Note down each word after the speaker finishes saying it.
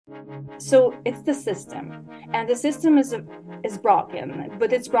So it's the system, and the system is broken,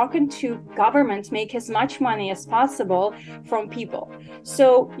 but it's broken to government make as much money as possible from people.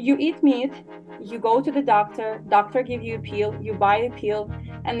 So you eat meat, you go to the doctor give you a pill, you buy the pill,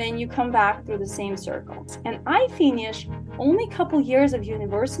 and then you come back through the same circles. And I finished only a couple years of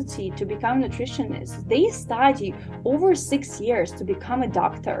university to become nutritionist. They study over 6 years to become a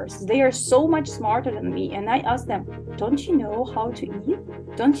doctor. So they are so much smarter than me. And I asked them, don't you know how to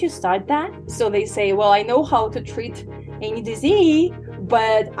eat? Don't you start that? So they say, well, I know how to treat any disease,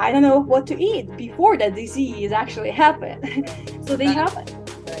 but I don't know what to eat before that disease actually happened. So they have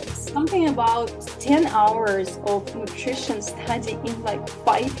something about 10 hours of nutrition study in like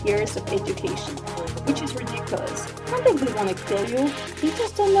 5 years of education, which is ridiculous. I don't think they want to kill you. They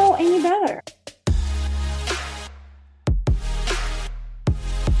just don't know any better.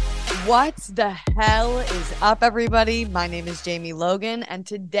 What the hell is up, everybody? My name is Jamie Logan, and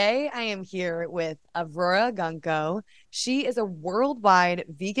today I am here with Avrora Gunko. She is a worldwide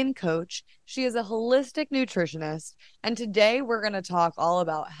vegan coach. She is a holistic nutritionist, and today we're going to talk all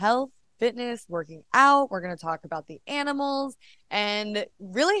about health, fitness, working out. We're going to talk about the animals and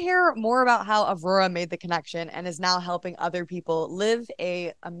really hear more about how Avrora made the connection and is now helping other people live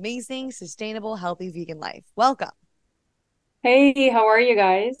a amazing, sustainable, healthy vegan life. Welcome. Hey, how are you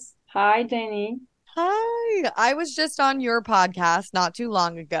guys? Hi, Jenny. Hi. I was just on your podcast not too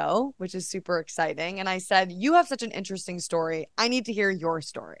long ago, which is super exciting. And I said, you have such an interesting story. I need to hear your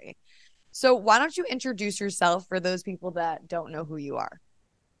story. So why don't you introduce yourself for those people that don't know who you are?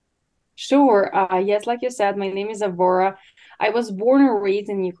 Sure. Yes, like you said, my name is Avrora. I was born and raised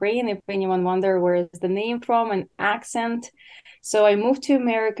in Ukraine, if anyone wonder where is the name from, an accent. So I moved to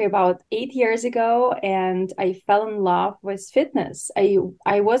America about 8 years ago and I fell in love with fitness.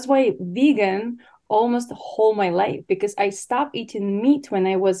 I was vegan almost whole my life because I stopped eating meat when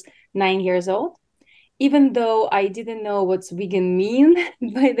I was 9 years old, even though I didn't know what's vegan mean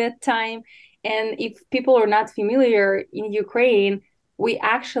by that time. And if people are not familiar in Ukraine, we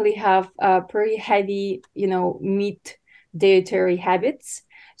actually have pretty heavy, meat dietary habits.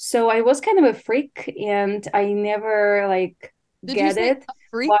 So I was kind of a freak and I never like Did you get say it. a But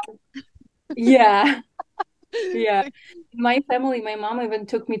freak? yeah, yeah. My family, my mom even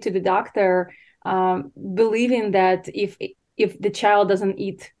took me to the doctor, believing that if the child doesn't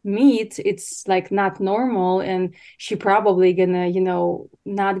eat meat, it's like not normal, and she probably gonna,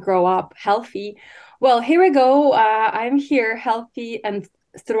 not grow up healthy. Well, here we go. I'm here, healthy and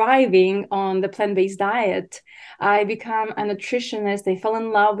thriving on the plant-based diet. I become a nutritionist. I fell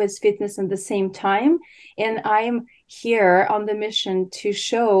in love with fitness at the same time, and I'm here on the mission to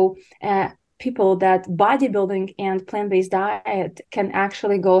show people that bodybuilding and plant-based diet can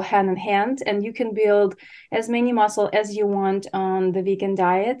actually go hand in hand, and you can build as many muscle as you want on the vegan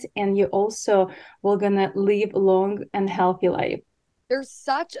diet, and you also will gonna live long and healthy life. There's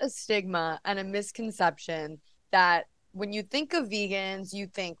such a stigma and a misconception that when you think of vegans, you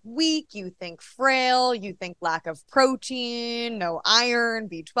think weak, you think frail, you think lack of protein, no iron,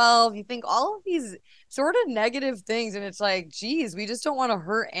 B12, you think all of these sort of negative things. And it's like, geez, we just don't want to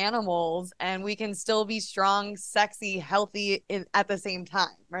hurt animals and we can still be strong, sexy, healthy at the same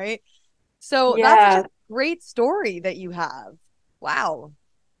time, right? So that's such Yeah. a great story that you have. Wow.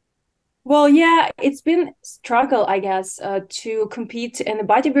 Well, yeah, it's been struggle, I guess, to compete in the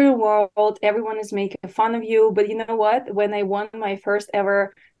bodybuilding world. Everyone is making fun of you, but you know what? When I won my first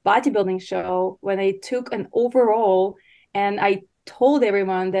ever bodybuilding show, when I took an overall, and I told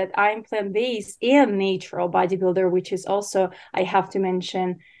everyone that I'm plant-based and natural bodybuilder, which is also I have to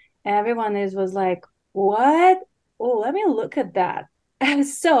mention, everyone was like, "What? Oh, let me look at that." And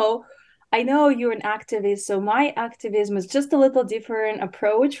so I know you're an activist, so my activism is just a little different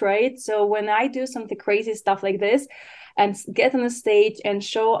approach, right? So when I do something crazy stuff like this and get on the stage and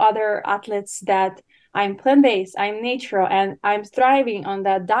show other athletes that I'm plant-based, I'm natural, and I'm thriving on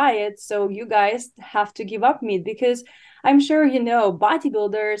that diet, so you guys have to give up meat because I'm sure you know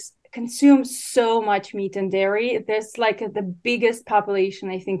bodybuilders consume so much meat and dairy. There's like the biggest population,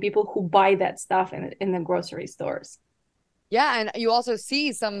 I think, people who buy that stuff in the grocery stores. Yeah, and you also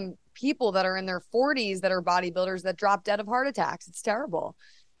see some people that are in their 40s that are bodybuilders that drop dead of heart attacks. It's terrible.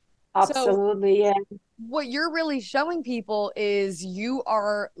 So, Absolutely, yeah. what you're really showing people is you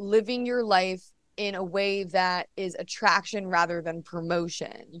are living your life in a way that is attraction rather than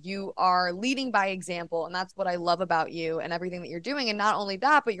promotion. You are leading by example, and that's what I love about you and everything that you're doing. And not only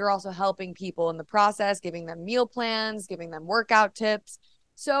that, but you're also helping people in the process, giving them meal plans, giving them workout tips.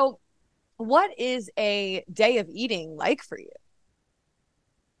 So, what is a day of eating like for you?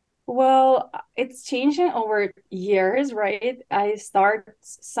 Well, it's changing over years, right? I start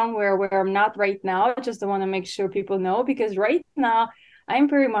somewhere where I'm not right now. I just want to make sure people know because right now I'm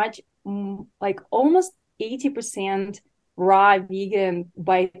pretty much like almost 80% raw vegan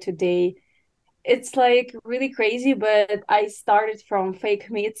by today. It's like really crazy, but I started from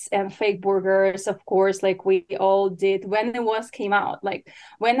fake meats and fake burgers, of course, like we all did when it was came out. Like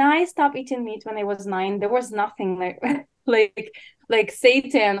when I stopped eating meat when I was 9, there was nothing like like like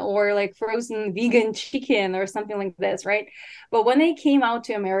Satan or like frozen vegan chicken or something like this, right? But when I came out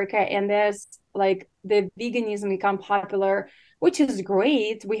to America and there's like the veganism become popular, which is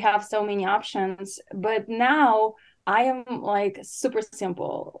great. We have so many options, but now I am like super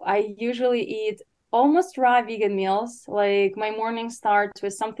simple. I usually eat almost raw vegan meals. Like my morning starts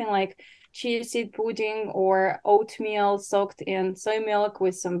with something like chia seed pudding or oatmeal soaked in soy milk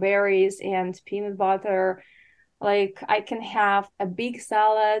with some berries and peanut butter. Like I can have a big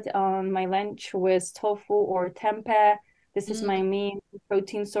salad on my lunch with tofu or tempeh. This is my Mm, main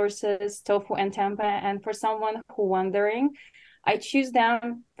protein sources, tofu and tempeh. And for someone who wondering, I choose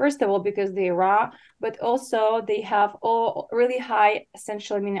them first of all because they're raw, but also they have all really high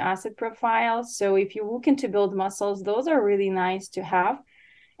essential amino acid profiles. So if you're looking to build muscles, those are really nice to have.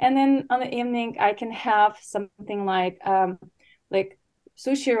 And then on the evening, I can have something like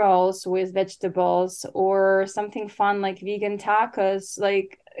sushi rolls with vegetables or something fun like vegan tacos,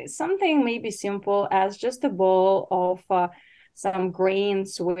 like something maybe simple as just a bowl of some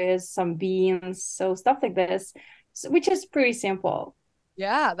grains with some beans. So stuff like this, so, which is pretty simple.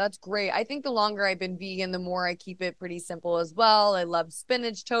 yeah, that's great. I think the longer I've been vegan, the more I keep it pretty simple as well. I love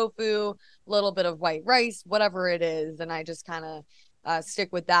spinach, tofu, a little bit of white rice, whatever it is, and I just kind of stick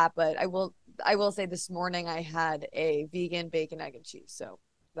with that. But I will say this morning I had a vegan bacon, egg, and cheese. So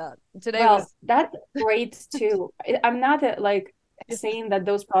that today Well, was that's great too. I'm not like saying that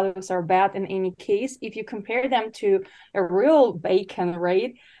those products are bad in any case. If you compare them to a real bacon,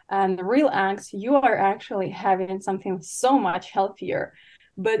 right, and real eggs, you are actually having something so much healthier.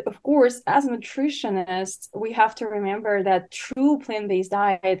 But of course, as nutritionists, we have to remember that true plant-based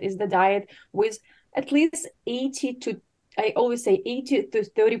diet is the diet with at least 80 to I always say 80 to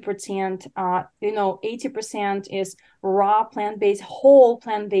 30%, 80% is raw plant-based, whole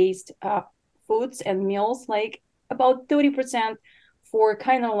plant-based foods and meals, like about 30% for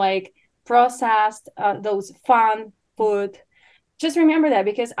kind of like processed, those fun food. Just remember that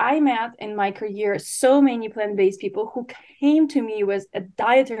because I met in my career so many plant-based people who came to me with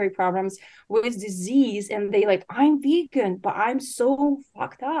dietary problems, with disease, and they like, I'm vegan, but I'm so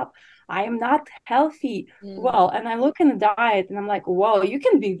fucked up. I am not healthy. mm, Well, and I look in the diet and I'm like, whoa, you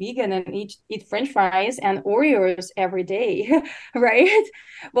can be vegan and eat French fries and Oreos every day, right?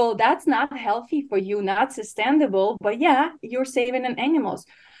 Well, that's not healthy for you, not sustainable, but yeah, you're saving an animals.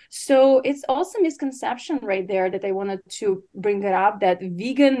 So it's also a misconception right there that I wanted to bring it up that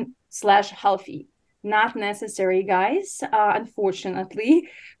vegan slash healthy, not necessary, guys, unfortunately,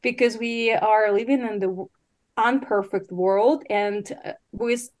 because we are living in the unperfect world and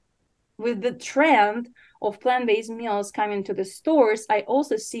with the trend of plant-based meals coming to the stores, I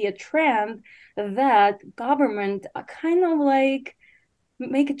also see a trend that government kind of like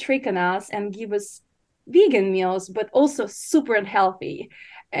make a trick on us and give us vegan meals, but also super unhealthy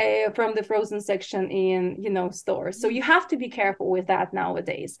from the frozen section in stores. So you mm, have to be careful with that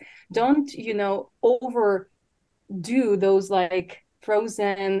nowadays. Don't overdo those like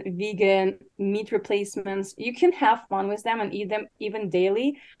frozen vegan meat replacements. You can have fun with them and eat them even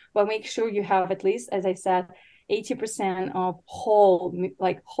daily, but make sure you have at least, as I said, 80% of whole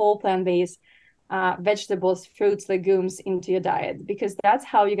plant-based vegetables, fruits, legumes into your diet because that's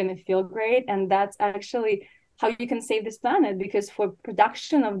how you're going to feel great. And that's actually how you can save this planet because for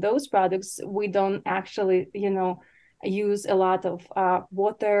production of those products, we don't actually, use a lot of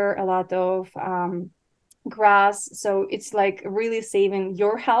water, a lot of grass. So it's like really saving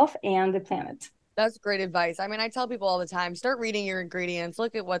your health and the planet. that's great advice. I mean, I tell people all the time, start reading your ingredients,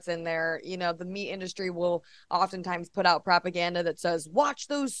 look at what's in there. The meat industry will oftentimes put out propaganda that says, watch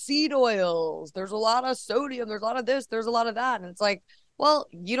those seed oils. There's a lot of sodium, there's a lot of this, there's a lot of that. And it's like, well,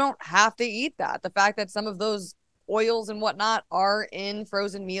 you don't have to eat that. The fact that some of those oils and whatnot are in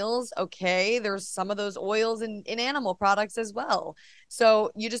frozen meals, okay, there's some of those oils in animal products as well.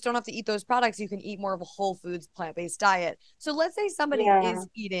 So you just don't have to eat those products. You can eat more of a whole foods plant-based diet. So let's say somebody Yeah. is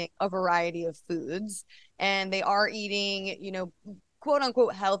eating a variety of foods and they are eating, quote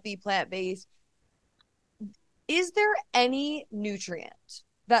unquote healthy plant-based. Is there any nutrient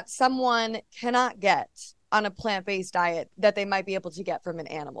that someone cannot get on a plant-based diet that they might be able to get from an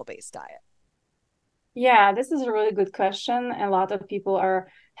animal-based diet? Yeah, this is a really good question. A lot of people are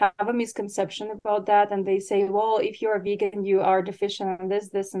have a misconception about that, and they say, well, if you're a vegan, you are deficient in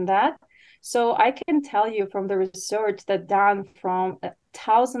this and that. So I can tell you from the research that done from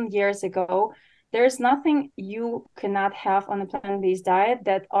 1,000 years ago, there's nothing you cannot have on a plant-based diet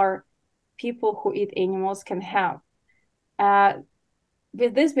that our people who eat animals can have. Uh,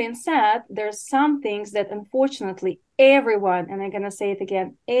 with this being said, there's some things that unfortunately everyone, and I'm going to say it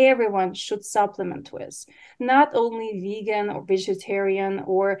again, everyone should supplement with. Not only vegan or vegetarian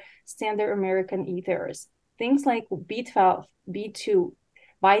or standard American eaters. Things like B12, B2,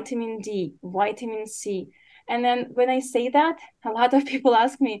 vitamin D, vitamin C. And then when I say that, a lot of people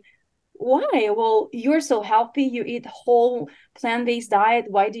ask me, why? Well, you're so healthy, you eat whole plant-based diet.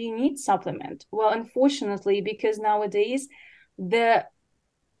 Why do you need supplement? Well, unfortunately, because nowadays the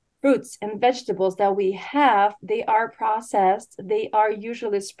fruits and vegetables that we have, they are processed. They are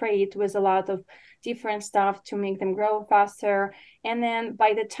usually sprayed with a lot of different stuff to make them grow faster. And then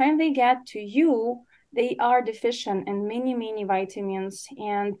by the time they get to you, they are deficient in many, many vitamins.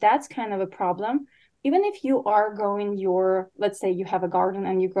 And that's kind of a problem. Even if you are growing your, let's say you have a garden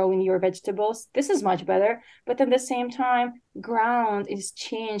and you're growing your vegetables, this is much better. But at the same time, ground is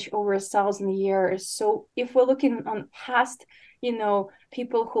changed over 1,000 years. So if we're looking on past,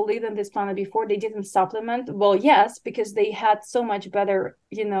 people who lived on this planet before, they didn't supplement. Well, yes, because they had so much better,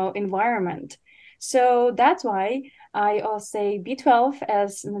 environment. So that's why I'll say B12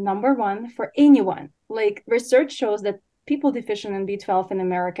 as the number one for anyone. Like research shows that people deficient in B12 in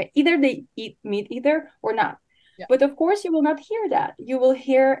America, either they eat meat either or not. Yeah. But of course, you will not hear that. You will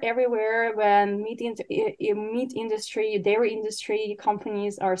hear everywhere when meat industry, dairy industry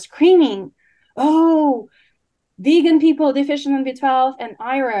companies are screaming, "Oh, vegan people deficient in B12 and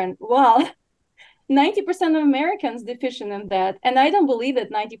iron." Well, 90% of Americans deficient in that. And I don't believe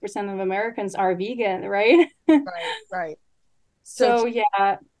that 90% of Americans are vegan, right? Right, right. So So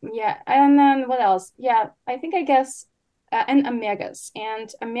yeah, yeah. And then what else? Yeah, I guess, and omegas.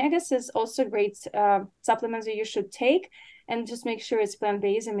 And omegas is also great supplements that you should take. And just make sure it's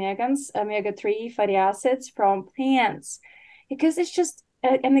plant-based omegas, omega-3 fatty acids from plants. Because it's just,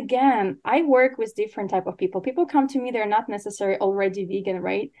 and again, I work with different type of people. People come to me, they're not necessarily already vegan,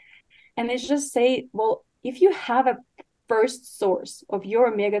 right? And it's just say, well, if you have a first source of your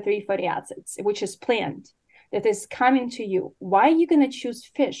omega-3 fatty acids, which is plant, that is coming to you, why are you going to choose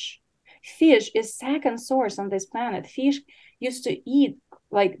fish? Fish is second source on this planet. Fish used to eat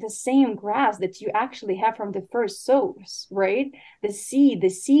like the same grass that you actually have from the first source, right? The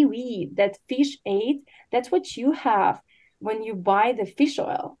seaweed that fish ate, that's what you have when you buy the fish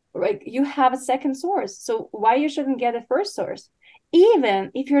oil, right? You have a second source. So why you shouldn't get a first source?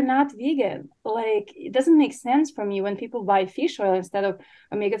 Even if you're not vegan, like it doesn't make sense for me when people buy fish oil instead of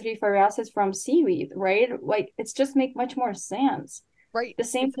omega-3 fatty acids from seaweed, right? Like it's just make much more sense. right. The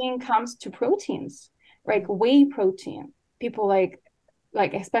same It's thing comes to proteins, like whey protein. People like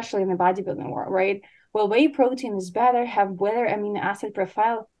especially in the bodybuilding world, right? Well, whey protein is better, have better amino acid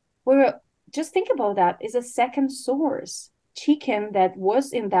profile. Where just think about that is a second source. Chicken that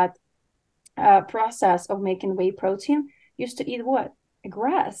was in that process of making whey protein used to eat what?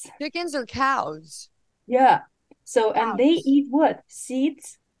 Grass. chickens or cows? Yeah. So, and they Cows. eat what?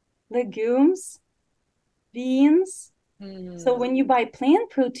 Seeds, legumes, beans. So Hmm. when you buy plant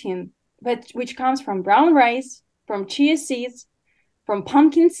protein, but which comes from brown rice, from chia seeds, from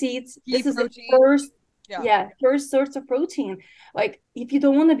pumpkin seeds, Pea this is the protein. Yeah. first source of protein. Like if you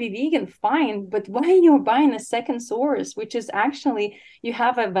don't want to be vegan, fine, but why you're buying a second source, which is actually you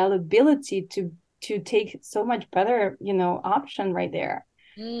have availability to take so much better, option right there.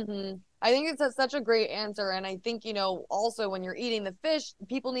 I think it's such a great answer. And I think, also when you're eating the fish,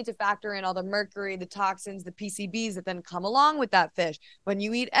 people need to factor in all the mercury, the toxins, the PCBs that then come along with that fish. When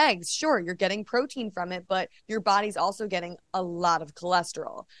you eat eggs, sure, you're getting protein from it, but your body's also getting a lot of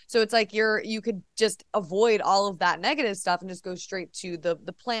cholesterol. So it's like you could just avoid all of that negative stuff and just go straight to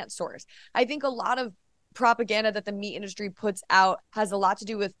the plant source. I think a lot of propaganda that the meat industry puts out has a lot to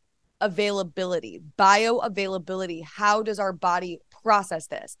do with availability, bioavailability. How does our body process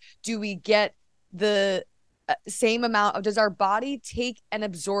this? Do we get the same amount of, does our body take and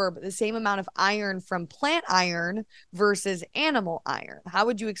absorb the same amount of iron from plant iron versus animal iron? How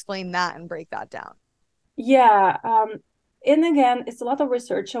would you explain that and break that down? Yeah, and again, it's a lot of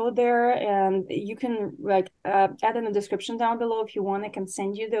research out there, and you can like add in the description down below if you want. I can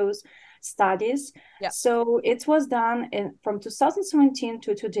send you those studies. Yeah. So it was done from 2017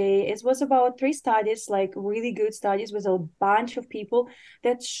 to today. It was about 3 studies, like really good studies with a bunch of people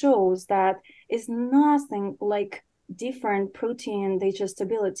that shows that it's nothing like different protein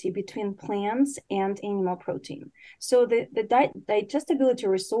digestibility between plants and animal protein. So the digestibility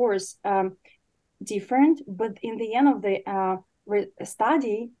resource different, but in the end of the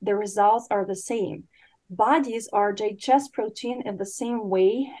study, the results are the same. Bodies are digest protein in the same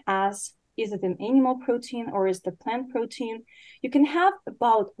way as is it an animal protein or is the plant protein. You can have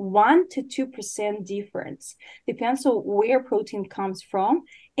about 1 to 2% difference. Depends on where protein comes from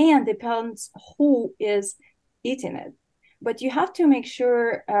and depends who is eating it. But you have to make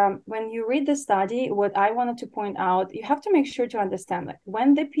sure when you read the study, what I wanted to point out, you have to make sure to understand that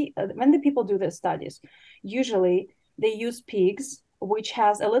when the people do the studies, usually they use pigs, which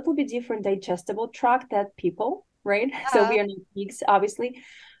has a little bit different digestible tract than people, right? So Yeah. we are not pigs, obviously.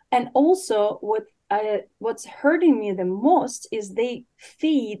 And also, what's hurting me the most is they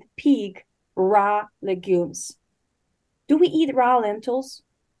feed pig raw legumes. Do we eat raw lentils?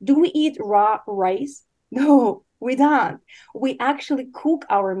 Do we eat raw rice? No, we don't. We actually cook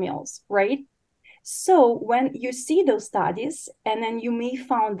our meals, right? So when you see those studies, and then you may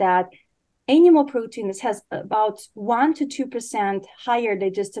find that animal protein has about 1 to 2% higher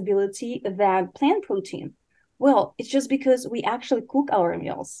digestibility than plant protein. Well, it's just because we actually cook our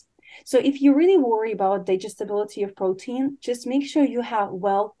meals. So if you really worry about digestibility of protein, just make sure you have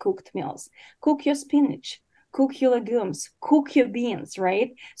well cooked meals. Cook your spinach, cook your legumes, cook your beans,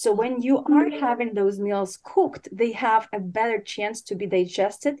 right? So when you are having those meals cooked, they have a better chance to be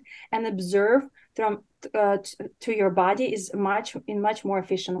digested and absorbed from to your body is much more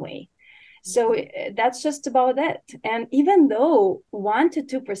efficient way. So that's just about it. And even though 1 to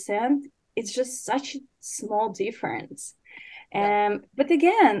 2%, it's just such a small difference. Yeah. But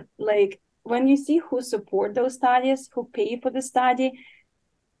again, like when you see who support those studies, who pay for the study,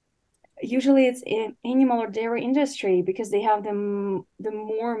 usually it's in animal or dairy industry because they have the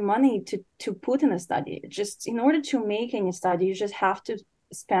more money to put in a study. Just in order to make any study, you just have to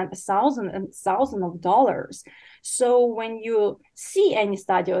spend a thousand of dollars. So when you see any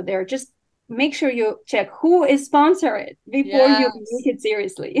study out there, just make sure you check who is sponsoring it before you Yes. make it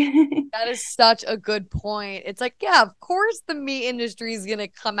seriously. That is such a good point. It's like, yeah, of course the meat industry is going to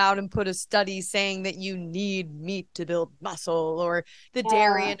come out and put a study saying that you need meat to build muscle, or the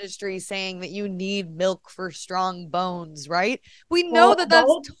dairy Yeah. industry saying that you need milk for strong bones, right? We know Well, that that's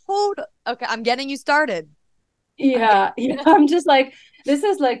about total. Okay, I'm getting you started. I'm getting. yeah, I'm just like, this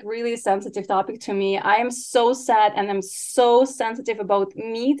is like really sensitive topic to me. I am so sad and I'm so sensitive about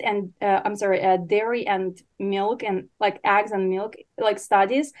meat and I'm sorry, dairy and milk and like eggs and milk like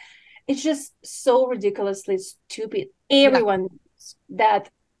studies. It's just so ridiculously stupid. Yeah. Everyone knows that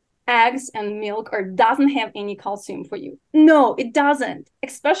eggs and milk or doesn't have any calcium for you. No, it doesn't.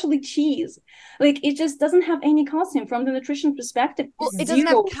 Especially cheese. Like it just doesn't have any calcium from the nutrition perspective. Well, it doesn't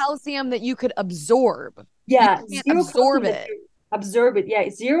have Zero. calcium that you could absorb. You Yeah, can't zero absorb calcium that it. you absorb it. Yeah,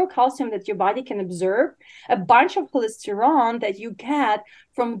 zero calcium that your body can absorb. A bunch of cholesterol that you get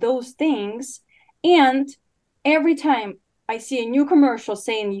from those things. And every time I see a new commercial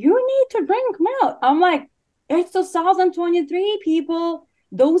saying you need to drink milk, I'm like, it's 2023, people.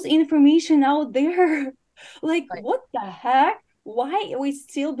 Those information out there. Like, Right. what the heck? Why we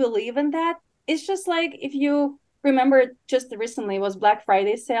still believe in that? It's just like if you remember just recently was Black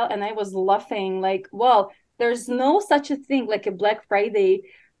Friday sale and I was laughing like, well, there's no such a thing like a Black Friday.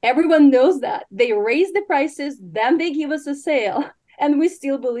 Everyone knows that. They raise the prices, then they give us a sale. And we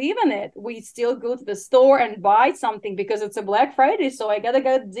still believe in it. We still go to the store and buy something because it's a Black Friday. So I got a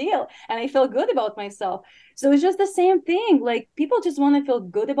good deal and I feel good about myself. So it's just the same thing. Like people just want to feel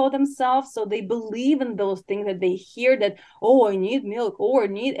good about themselves. So they believe in those things that they hear that, oh, I need milk, or I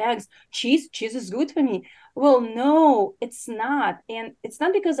need eggs. Cheese is good for me. Well, no, it's not. And it's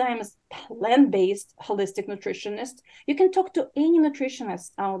not because I am a plant based holistic nutritionist. You can talk to any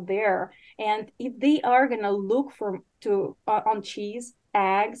nutritionist out there. And if they are going to look for to on cheese,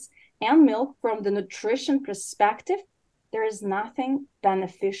 eggs, and milk from the nutrition perspective, there is nothing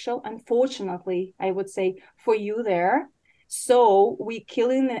beneficial, unfortunately, I would say, for you there. So we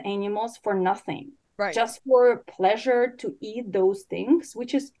killing the animals for nothing, Right. just for pleasure to eat those things,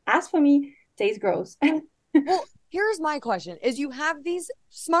 which is, as for me, tastes gross. Well, here's my question is you have these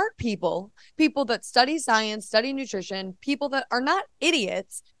smart people, people that study science, study nutrition, people that are not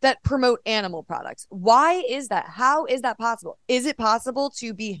idiots that promote animal products. Why is that? How is that possible? Is it possible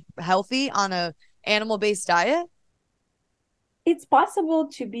to be healthy on a animal-based diet? It's possible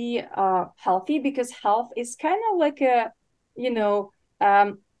to be healthy because health is kind of like a, you know,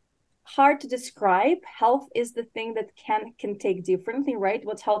 hard to describe. Health is the thing that can take differently, right?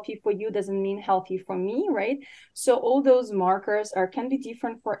 What's healthy for you doesn't mean healthy for me, right? So all those markers are can be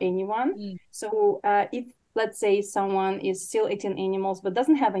different for anyone. Mm. So if let's say someone is still eating animals but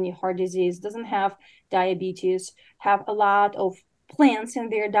doesn't have any heart disease, doesn't have diabetes, have a lot of plants in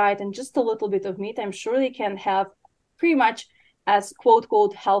their diet and just a little bit of meat, I'm sure they can have pretty much as quote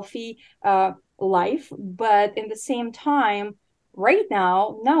quote healthy life. But in the same time, right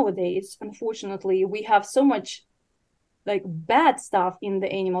now, nowadays, unfortunately, we have so much like bad stuff in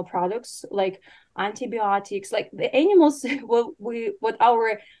the animal products, like antibiotics, like the animals what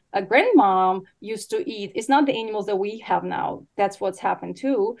our grandmom used to eat is not the animals that we have now. That's what's happened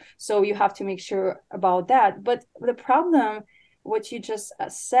too, so you have to make sure about that. But the problem, what you just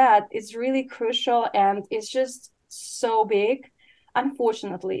said, is really crucial and it's just so big.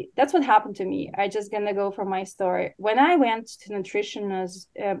 Unfortunately, that's what happened to me. I just gonna go from my story. When I went to nutritionist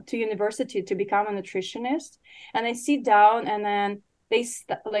to university to become a nutritionist, and I sit down and then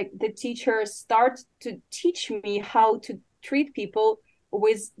like the teachers start to teach me how to treat people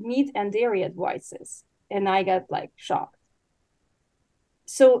with meat and dairy advices, and I got like shocked.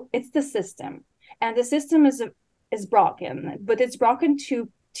 So it's the system, and the system is broken, but it's broken to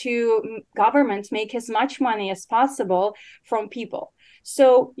government make as much money as possible from people.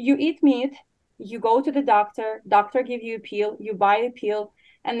 So you eat meat, you go to the doctor give you a pill, you buy a pill,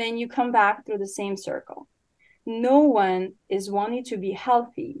 and then you come back through the same circle. No one is wanting to be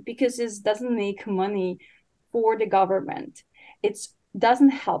healthy because this doesn't make money for the government. It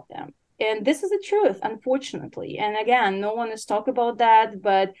doesn't help them. And this is the truth, unfortunately. And again, no one is talking about that,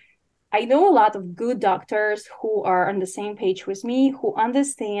 but I know a lot of good doctors who are on the same page with me, who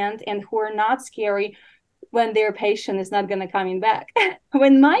understand and who are not scary when their patient is not going to coming back.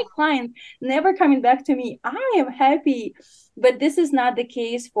 When my client never coming back to me, I am happy. But this is not the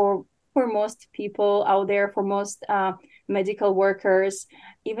case for most people out there, for most medical workers,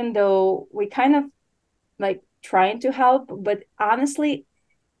 even though we kind of like trying to help. But honestly,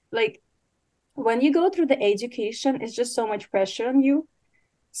 like when you go through the education, it's just so much pressure on you,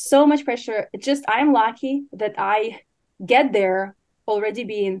 so much pressure. It's just I'm lucky that I get there already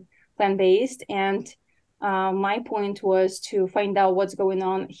being plant-based, and my point was to find out what's going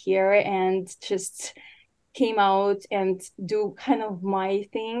on here and just came out and do kind of my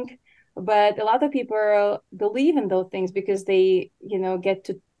thing. But a lot of people believe in those things because they,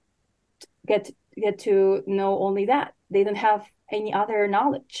 get to know only that. They don't have any other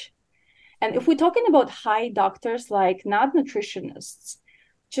knowledge. And if we're talking about high doctors, like not nutritionists,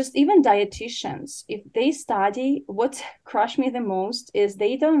 just even dietitians, if they study, what crushed me the most is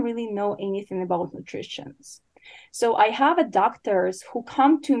they don't really know anything about nutrition. So I have a doctors who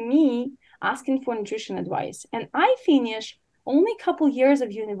come to me asking for nutrition advice, and I finish only a couple years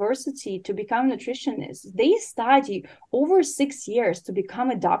of university to become a nutritionist. They study over 6 years to become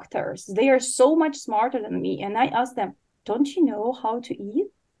a doctors. They are so much smarter than me. And I ask them, don't you know how to eat?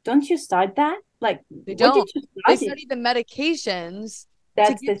 Don't you study that? Like, They what did don't. you They study? study the medications to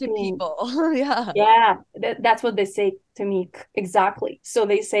That's give the to thing. people. Yeah. Yeah, that's what they say to me exactly. So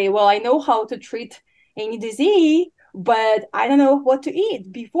they say, well, I know how to treat any disease, but I don't know what to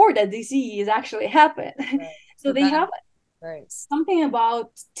eat before that disease actually happened. Right. So they Prevent. have Right. something about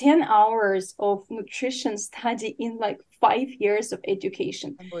 10 hours of nutrition study in like 5 years of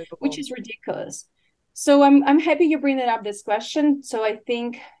education, which Unbelievable. is ridiculous. So I'm happy you bring it up this question. So I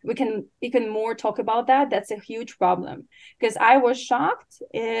think we can more talk about that. That's a huge problem because I was shocked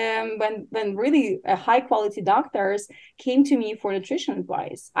when really high quality doctors came to me for nutrition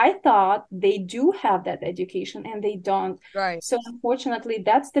advice. I thought they do have that education and they don't. Right. So unfortunately,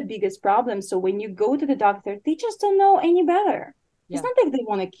 that's the biggest problem. So when you go to the doctor, they just don't know any better. It's Yeah. not like they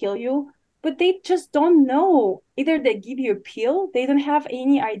want to kill you, but they just don't know. Either they give you a pill, they don't have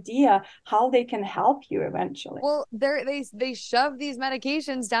any idea how they can help you eventually. Well, they shove these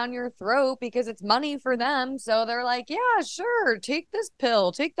medications down your throat because it's money for them. So they're like, yeah, sure, take this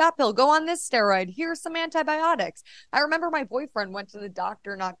pill, take that pill, go on this steroid. Here's some antibiotics. I remember my boyfriend went to the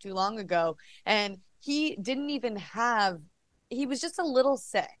doctor not too long ago, and he didn't even have he was just a little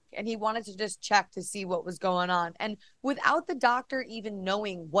sick and he wanted to just check to see what was going on. And without the doctor even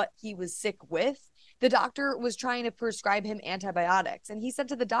knowing what he was sick with, the doctor was trying to prescribe him antibiotics. And he said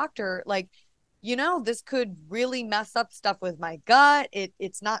to the doctor, like, this could really mess up stuff with my gut.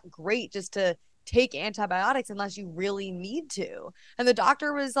 It's not great just to take antibiotics unless you really need to. And the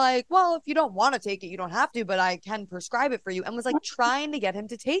doctor was like, well, if you don't want to take it, you don't have to, but I can prescribe it for you, and was like trying to get him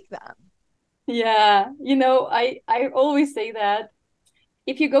to take them. Yeah, I always say that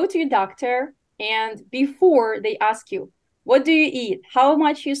if you go to your doctor and before they ask you, what do you eat? How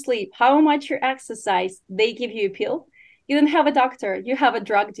much you sleep? How much you exercise? They give you a pill. You don't have a doctor, you have a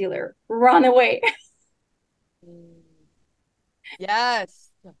drug dealer. Run away.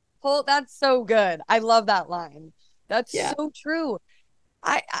 Yes. That's so good. I love that line. That's Yeah. so true.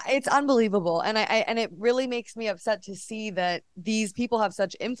 It's unbelievable, and and it really makes me upset to see that these people have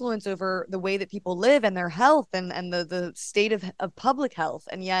such influence over the way that people live and their health and the state of public health,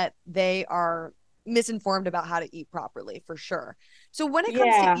 and yet they are misinformed about how to eat properly for sure. So when it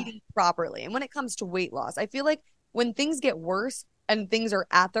comes to Yeah. eating properly and when it comes to weight loss, I feel like when things get worse and things are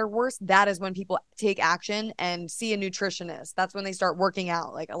at their worst, that is when people take action and see a nutritionist. That's when they start working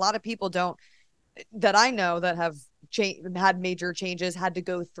out. Like a lot of people don't that I know that have had major changes had to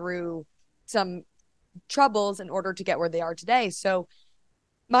go through some troubles in order to get where they are today. So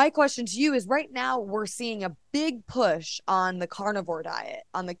my question to you is right now we're seeing a big push on the carnivore diet,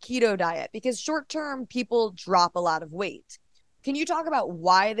 on the keto diet, because short term people drop a lot of weight. Can you talk about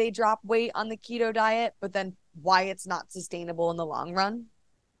why they drop weight on the keto diet, but then why it's not sustainable in the long run?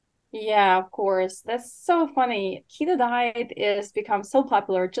 Yeah, of course. That's so funny. Keto diet is become so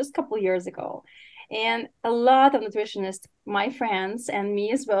popular just a couple of years ago. And a lot of nutritionists, my friends and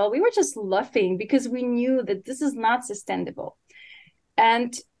me as well, we were just laughing because we knew that this is not sustainable.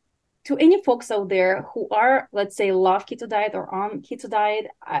 And to any folks out there who are, let's say, love keto diet or on keto diet,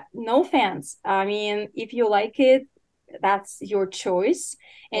 no offense. I mean, if you like it, that's your choice.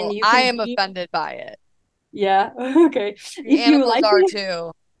 And Well, you I can am be, offended by it. yeah, okay. The If you animals like are it,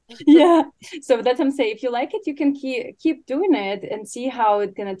 too. yeah, so that's what I'm saying. If you like it, you can keep doing it and see how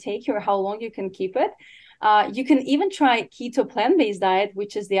it's gonna take you or how long you can keep it. You can even try keto plant-based diet,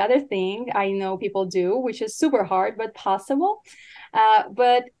 which is the other thing I know people do, which is super hard but possible.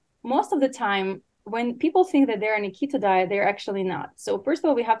 But most of the time, when people think that they're in a keto diet, they're actually not. So first of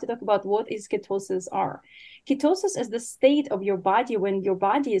all, we have to talk about what is ketosis are. Ketosis is the state of your body when your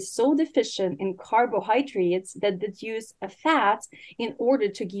body is so deficient in carbohydrates that it use fats in order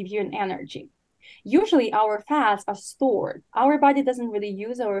to give you an energy. Usually our fats are stored. Our body doesn't really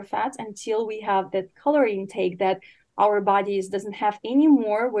use our fats until we have that calorie intake that our bodies doesn't have any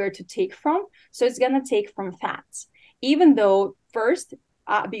more where to take from. So it's going to take from fats. Even though first,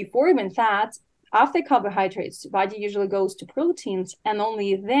 before even fats, after carbohydrates, body usually goes to proteins and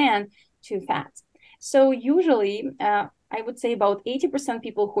only then to fats. So usually, I would say about 80%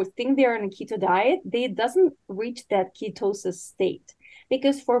 people who think they're in a keto diet, they doesn't reach that ketosis state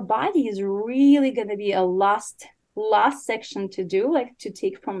because for body is really going to be a last section to do, like to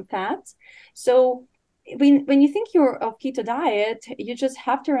take from fats. So when you think you're of keto diet, you just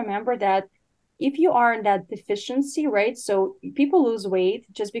have to remember that if you are in that deficiency, right? So people lose weight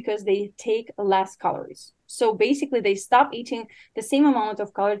just because they take less calories. So basically they stop eating the same amount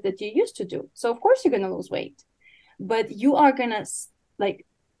of calories that you used to do. So of course you're going to lose weight, but you are going to like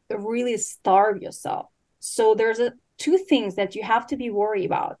really starve yourself. So there's two things that you have to be worried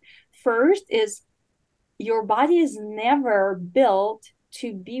about. First is your body is never built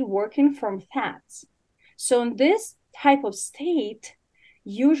to be working from fats. So in this type of state,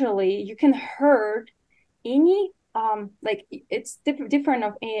 usually you can hurt any like it's different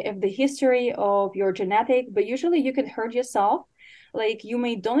of the history of your genetic, but usually you can hurt yourself. Like you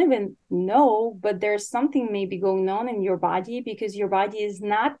may don't even know, but there's something maybe going on in your body because your body is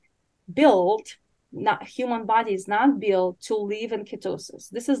not built, not human body is not built to live in ketosis.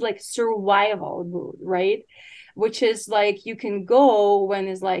 This is like survival mode, right? Which is like you can go when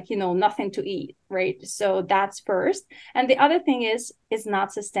it's like, nothing to eat, right? So that's first. And the other thing is it's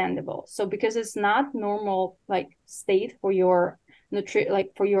not sustainable. So because it's not normal like state for your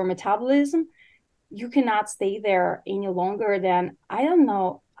like for your metabolism, you cannot stay there any longer than I don't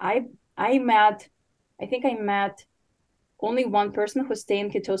know. I think I met only one person who stayed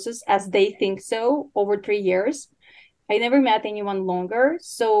in ketosis as they think so over 3 years. I never met anyone longer.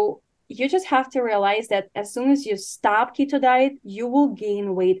 So you just have to realize that as soon as you stop keto diet, you will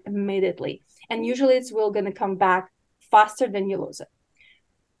gain weight immediately. And usually it's will going to come back faster than you lose it.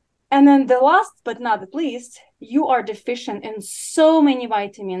 And then the last but not the least, you are deficient in so many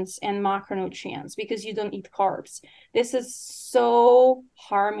vitamins and macronutrients because you don't eat carbs. This is so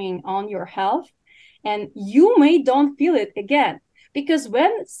harming on your health. And you may don't feel it again. Because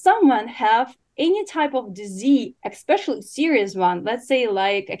when someone have any type of disease, especially serious one, let's say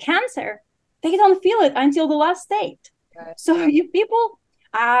like a cancer, they don't feel it until the last state. Right. So Yeah. you people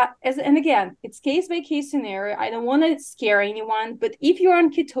and again, it's case by case scenario. I don't want to scare anyone, but if you're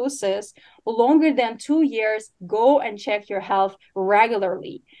on ketosis longer than 2 years, go and check your health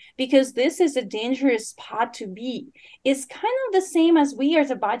regularly because this is a dangerous spot to be. It's kind of the same as we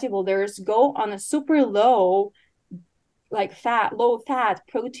as a bodybuilders go on a super low like low fat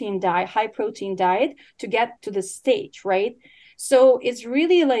protein diet, high protein diet to get to the stage, right? So it's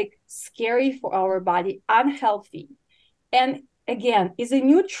really like scary for our body, unhealthy. And again, is a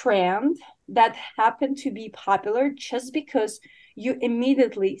new trend that happened to be popular just because you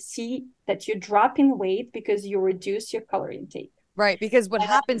immediately see that you're dropping weight because you reduce your calorie intake. Right. Because what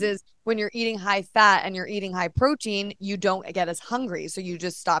happens is when you're eating high fat and you're eating high protein, you don't get as hungry. So you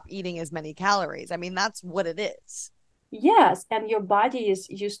just stop eating as many calories. I mean, that's what it is. Yes, and your body is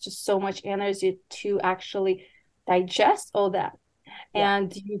used to so much energy to actually digest all that, Yeah.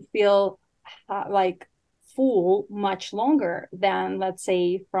 and you feel like full much longer than, let's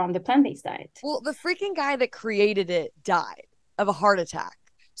say, from the plant-based diet. Well, the freaking guy that created it died of a heart attack.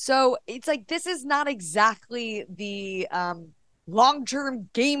 So it's like this is not exactly the long-term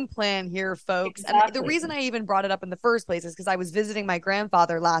game plan here, folks. And the Exactly. reason I even brought it up in the first place is because I was visiting my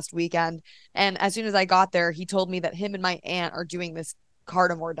grandfather last weekend, and as soon as I got there, he told me that him and my aunt are doing this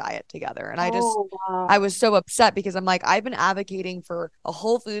carnivore diet together. And Oh, I wow. was so upset because I'm like, I've been advocating for a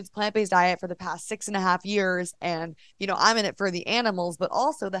whole foods plant-based diet for the past 6.5 years. And, I'm in it for the animals, but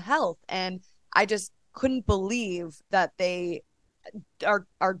also the health. And I just couldn't believe that they are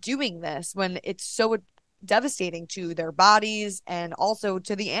doing this when it's so devastating to their bodies and also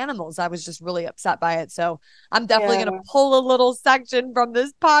to the animals. I was just really upset by it. So I'm definitely Yeah, gonna pull a little section from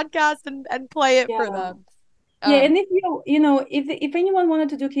this podcast and play it for yeah. them. Yeah, Um, and if if anyone wanted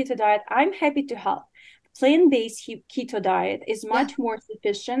to do keto diet, I'm happy to help. Plant-based keto diet is yeah, much more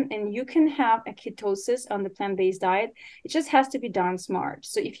sufficient, and you can have a ketosis on the plant-based diet. It just has to be done smart.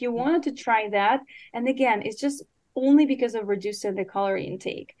 So if you yeah, wanted to try that, and again, it's just only because of reducing the calorie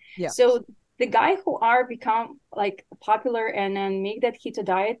intake. yeah, So the guy who are become like popular and then make that keto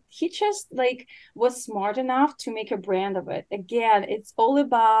diet, he just like was smart enough to make a brand of it. Again, it's all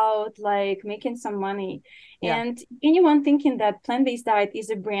about like making some money. yeah. And anyone thinking that plant-based diet is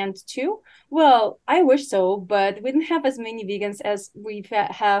a brand too, well, I wish so, but we don't have as many vegans as we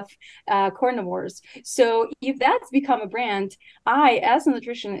have carnivores. So if that's become a brand, I, as a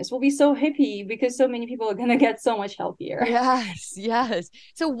nutritionist, will be so happy because so many people are gonna get so much healthier. Yes, yes.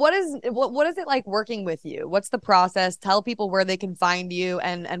 So what is it like working with you? What's the process? Tell people where they can find you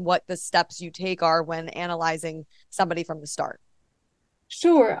and what the steps you take are when analyzing somebody from the start.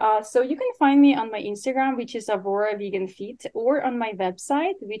 Sure. So you can find me on my Instagram, which is Avrora Vegan Fit, or on my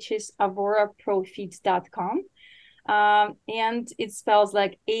website, which is avoraprofit.com. And it spells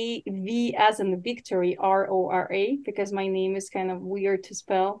like AV as in victory, RORA, because my name is kind of weird to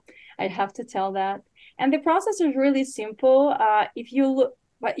spell. I have to tell that. And the process is really simple. If you look,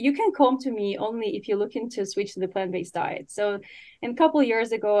 but you can come to me only if you're looking to switch to the plant-based diet. So, a couple of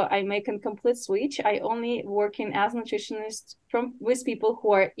years ago, I make a complete switch. I only working as nutritionist from with people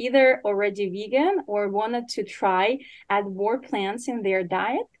who are either already vegan or wanted to try add more plants in their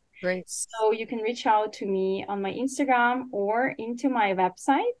diet. Great. So you can reach out to me on my Instagram or into my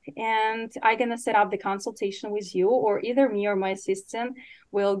website, and I'm gonna set up the consultation with you, or either me or my assistant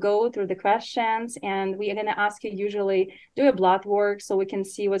will go through the questions, and we are gonna ask you usually do a blood work so we can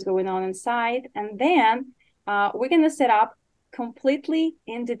see what's going on inside, and then we're gonna set up completely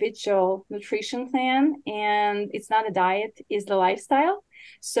individual nutrition plan, and it's not a diet, it's the lifestyle.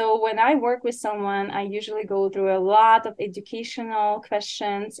 So when I work with someone, I usually go through a lot of educational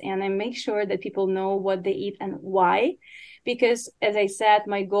questions and I make sure that people know what they eat and why. Because as I said,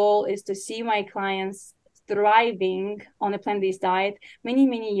 my goal is to see my clients thriving on a plant-based diet many,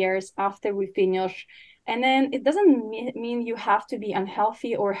 many years after we finish. And then it doesn't mean you have to be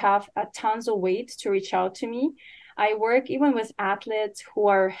unhealthy or have a tons of weight to reach out to me. I work even with athletes who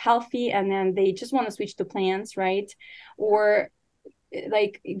are healthy and then they just want to switch to plants, right? Yeah. Or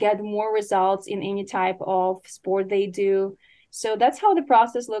like get more results in any type of sport they do. So that's how the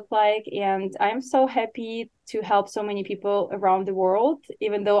process looked like. And I'm so happy to help so many people around the world,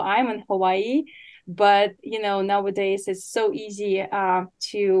 even though I'm in Hawaii. But nowadays it's so easy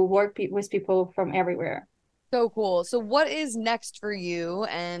to work with people from everywhere. So cool. So what is next for you?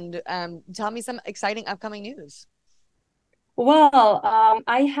 And tell me some exciting upcoming news. Well,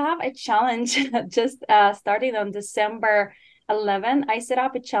 I have a challenge just starting on December 11. I set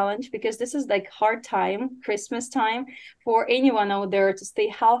up a challenge because this is like hard time, Christmas time, for anyone out there to stay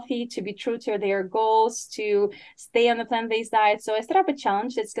healthy, to be true to their goals, to stay on the plant-based diet. So I set up a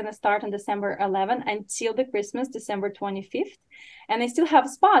challenge that's going to start on December 11 until the Christmas, December 25th. And I still have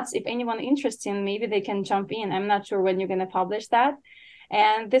spots. If anyone interested, maybe they can jump in. I'm not sure when you're going to publish that.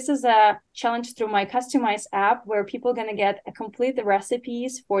 And this is a challenge through my customized app where people are going to get a complete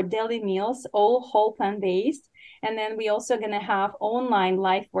recipes for daily meals, all whole plant based. And then we also going to have online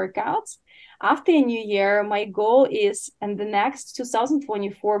live workouts. After a new year, my goal is, in the next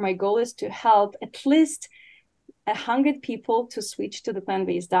 2024, my goal is to help at least 100 people to switch to the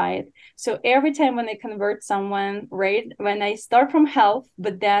plant-based diet. So every time when I convert someone, right, when I start from health,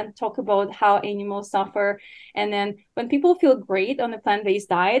 but then talk about how animals suffer, and then when people feel great on the plant-based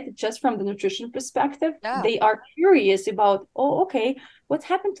diet, just from the nutrition perspective, Yeah. they are curious about, oh, okay, what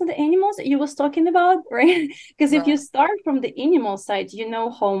happened to the animals you was talking about, right? Because if you Right. start from the animal side, you know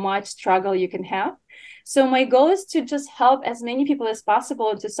how much struggle you can have. So my goal is to just help as many people as possible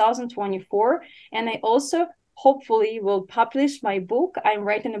in 2024. And I also hopefully will publish my book. I'm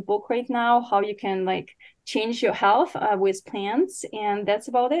writing a book right now, how you can like change your health with plants. And that's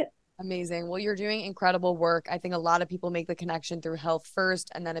about it. Amazing. Well, you're doing incredible work. I think a lot of people make the connection through health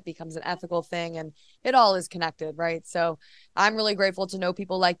first, and then it becomes an ethical thing, and it all is connected, right? So I'm really grateful to know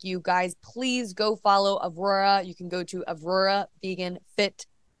people like you guys. Please go follow Avrora. You can go to Avrora Vegan Fit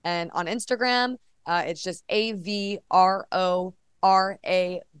and on Instagram. It's just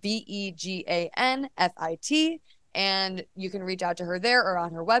AVRORAVEGANFIT. And you can reach out to her there or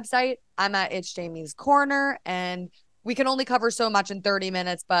on her website. I'm at It's Jamie's Corner, and we can only cover so much in 30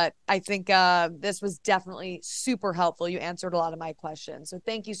 minutes, but I think this was definitely super helpful. You answered a lot of my questions. So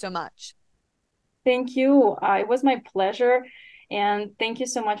thank you so much. Thank you. It was my pleasure. And thank you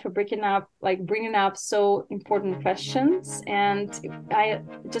so much for bringing up so important questions. And I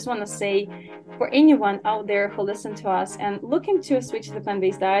just want to say for anyone out there who listen to us and looking to switch to the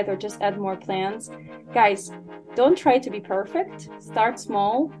plant-based diet or just add more plants, guys, don't try to be perfect. Start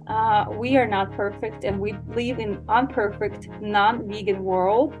small. We are not perfect and we live in unperfect, non-vegan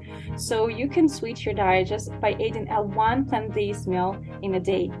world. So you can switch your diet just by eating a one plant-based meal in a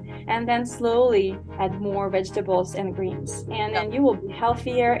day and then slowly add more vegetables and greens. And Yep, then you will be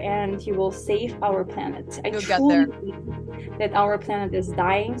healthier and you will save our planet. I you'll get truly there. believe that our planet is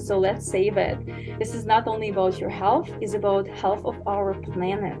dying, so let's save it. This is not only about your health, it's about health of our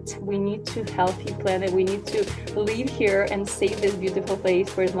planet. We need to healthy planet. We need to live here and save this beautiful place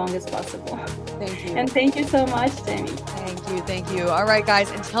for as long as possible. Thank you. And thank you so much, Jamie. Thank you. Thank you. All right, guys.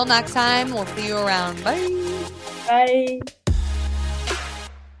 Until next time, we'll see you around. Bye. Bye.